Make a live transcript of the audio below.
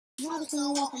Let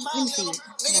me see.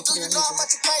 Nigga, do you know how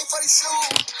much you pay for these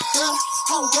shoes?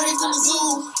 I was raised in the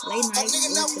zoo. Late night.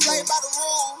 Nigga never played by the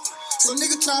rules. So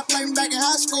nigga try to play me back in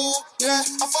high school. Yeah,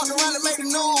 I fucked around and made the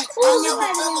news. I never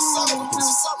been to something.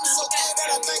 Something so good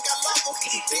that I think I love them.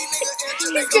 These niggas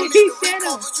into they gon' need to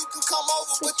recover. You can come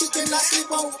over, but you cannot sleep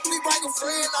over. Please bring a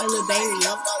friend. A little baby,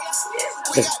 yo.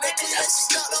 We got that clean that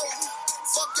shit cut over.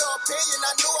 Fuck your opinion,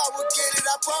 I knew I would get it.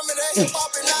 I promise that hip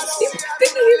hop and not over.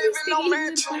 Living no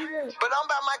mansion, but I'm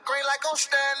about my green like I'm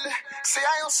Stanley. See,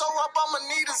 I am so up, I'ma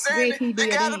need a Zanny.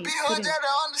 They gotta be hood that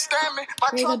to understand me.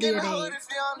 My truck in the hood if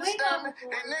you understand me.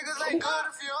 These niggas ain't good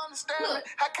if you understand me.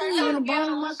 I can't on the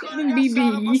bottom of my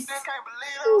BBs.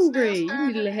 Ooh, great. You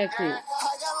need a little haircut.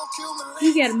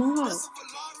 You got them all.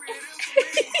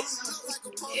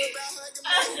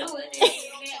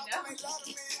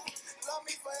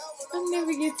 I'll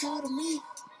never get tired of me.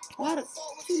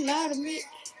 You lie to me.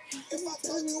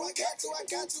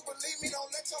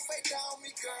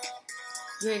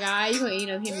 Greg, alright, you gonna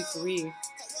end up hitting me for real.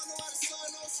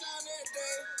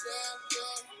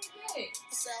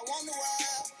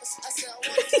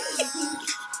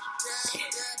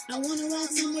 I wanna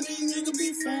watch some of these niggas be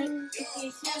fine.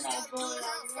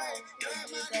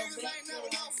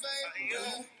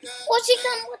 What she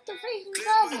come with the freaking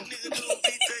cover?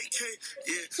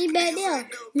 She back there.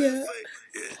 Yeah.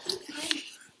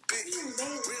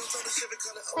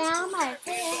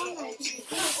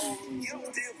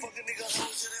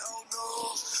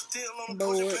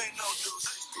 Bored.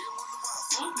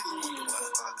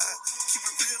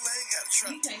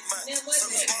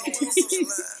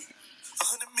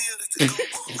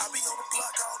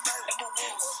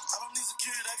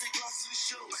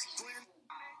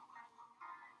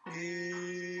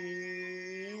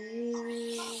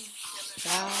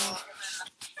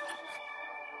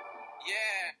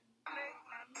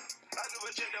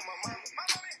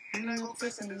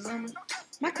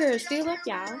 My curls still up,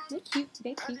 y'all. They cute.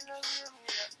 They cute.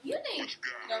 You think?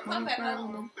 Come back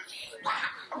home.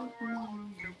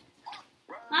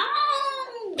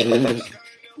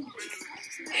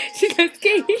 She got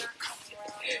scared.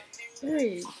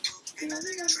 Hey.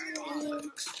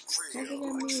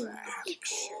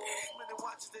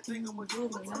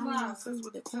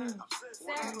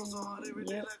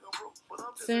 Yep.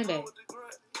 Sunday.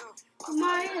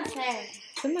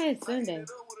 Tomorrow's Sunday.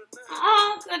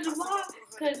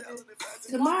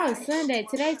 Tomorrow's Sunday.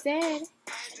 Today's Saturday.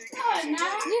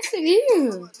 Yes, it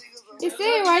is. It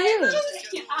said right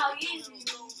here.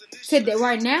 Today,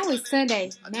 right now it's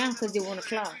Sunday. Now because it's 1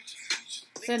 o'clock.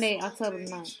 Sunday, October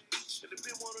 9th.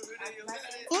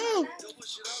 Oh.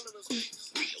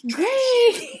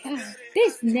 Great.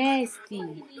 This nasty.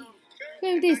 Look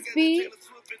at this spit.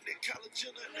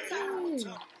 Oh,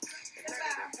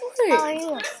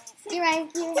 you right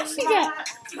here. She got.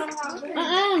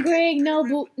 Greg, no,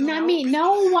 boo. Not me.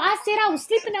 No, I said I was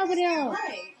sleeping over there.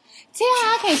 Tell her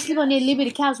I can't sleep on that little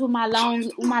bitty couch with my long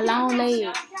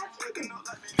leg.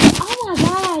 Oh my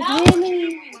God,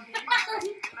 really?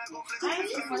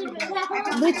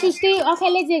 But you still okay?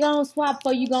 Let's just go and swap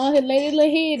for you. Go ahead, lay that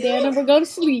little head down, and we'll go to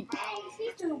sleep.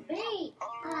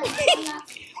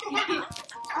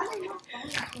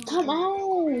 Come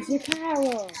on,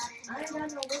 Zakira.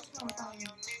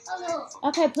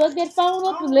 Okay, plug that phone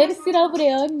up and let it sit over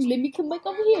there and let me come back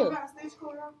over here.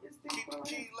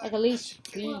 Like a leash,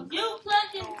 please. You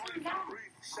plugged it.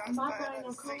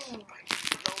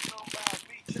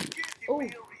 Oh,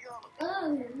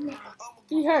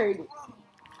 you heard it.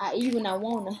 I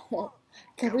wanna.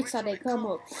 Cause we saw they come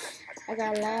up. I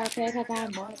got a loud pack, I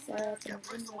got more stuff.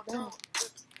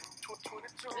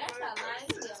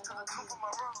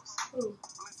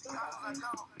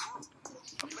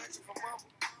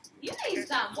 You need to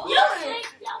stop.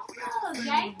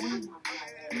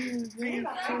 You sleep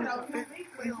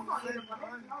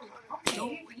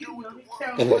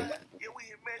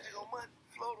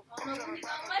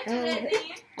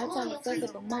I'm trying to suck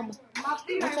at the mama.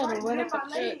 I'm trying to run up a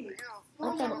check.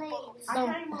 I'm trying to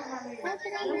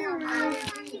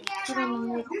put on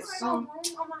the neck or something.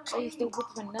 I used to whip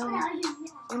my nose.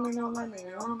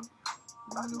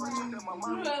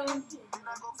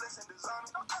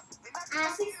 I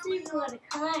see people with a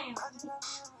clown.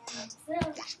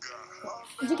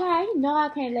 Jakar, you know I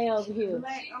can't lay over here.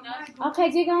 Okay,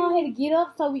 just go ahead and get up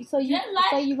so you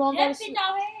won't go to sleep.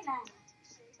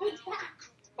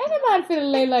 Anybody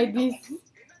finna lay like this?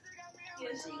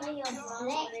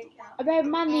 Baby,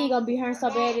 my knee gonna be hurting so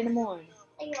bad in the morning.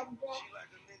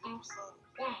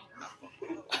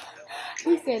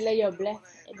 He said lay your black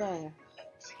down.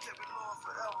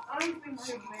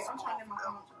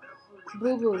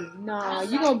 Boo boo, nah,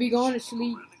 you gonna be going to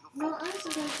sleep. Y'all,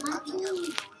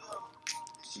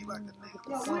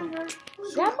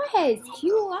 my hair is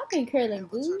cute. I've been curling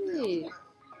good.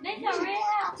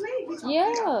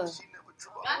 Yeah.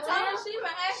 I told her she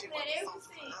been asking that ever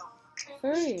since.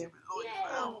 For real.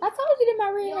 I told you that my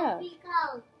red hair.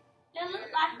 That look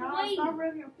like weed.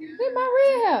 Look my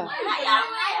red hair. How y'all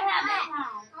red hair that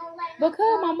long?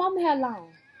 Because my mama hair long.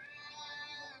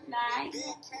 Nice.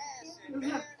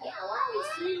 Yeah, why we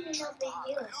sleeping up in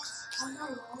here? I know,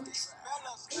 Lord.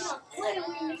 What if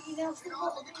we make it up? We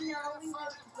went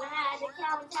behind the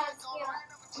counter to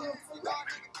get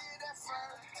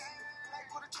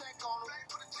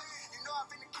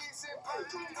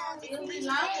It'll be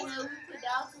long enough. We put the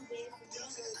awesome bed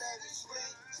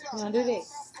You wanna do that?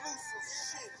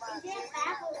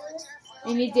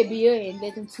 And it just be here and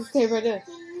let them two stay right there.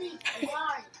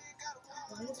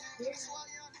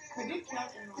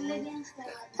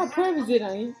 How purpose is it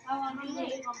on you?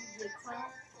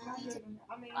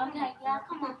 Okay, y'all,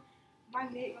 come on.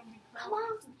 Come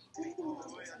on.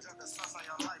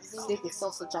 Sticky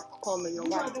salsa, drop a cola, your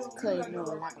white, cut it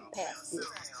over like a pass.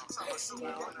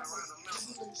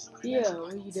 Yeah,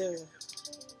 what you doing?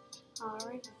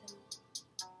 Alright.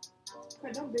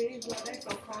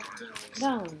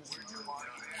 No.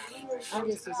 I'm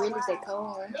just as real as they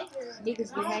call.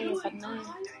 Niggas be hanging for none.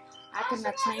 I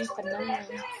cannot change for none.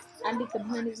 I need them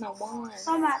honeys no one.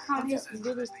 I'm just as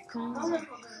real as they call.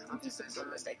 I'm just as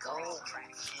real as they call.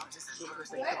 I'm just as real as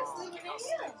they call.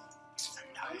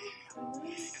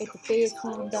 If the feds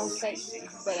come, don't say you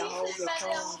better hold your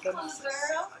tongue.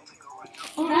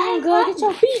 Oh, girl, get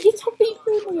your feet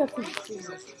free from your feet.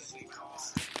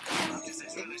 I'm just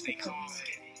as real as they call.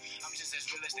 I'm just as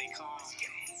real as they call.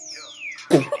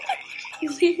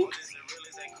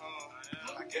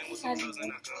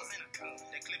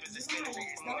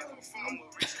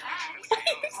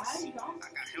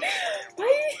 Why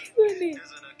are you doing this?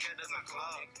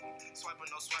 Swiping,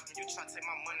 no swiping, you try to take my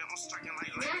money, I'm striking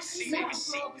like shit, baby,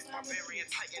 shit. My barrier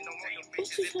tight, and don't want them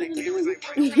bitches if they care, like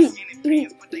breaking skinny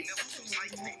pants, but they never too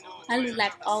tight, they know. I look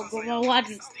like all girl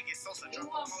watching.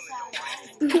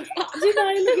 You know,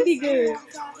 I look at these girls.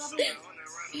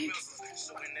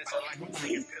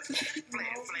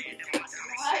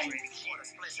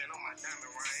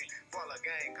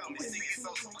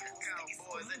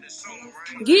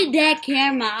 Get that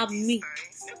camera off me.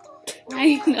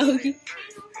 I know you.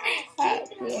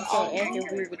 So after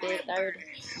we were there 30,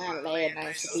 my last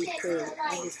night should be cool.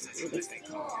 I just really I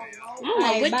don't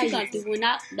know what you gonna do when I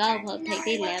dog her take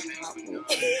their laptop with.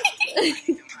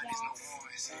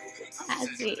 I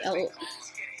said, oh.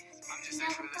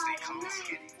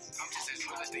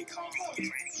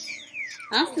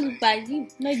 I'm sleeping by you.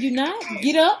 No, you not.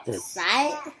 Get up.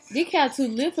 Right. This couch too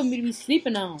little for me to be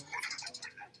sleeping on.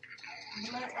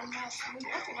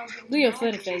 Do your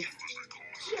funny face.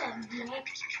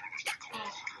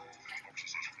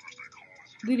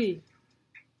 Do this.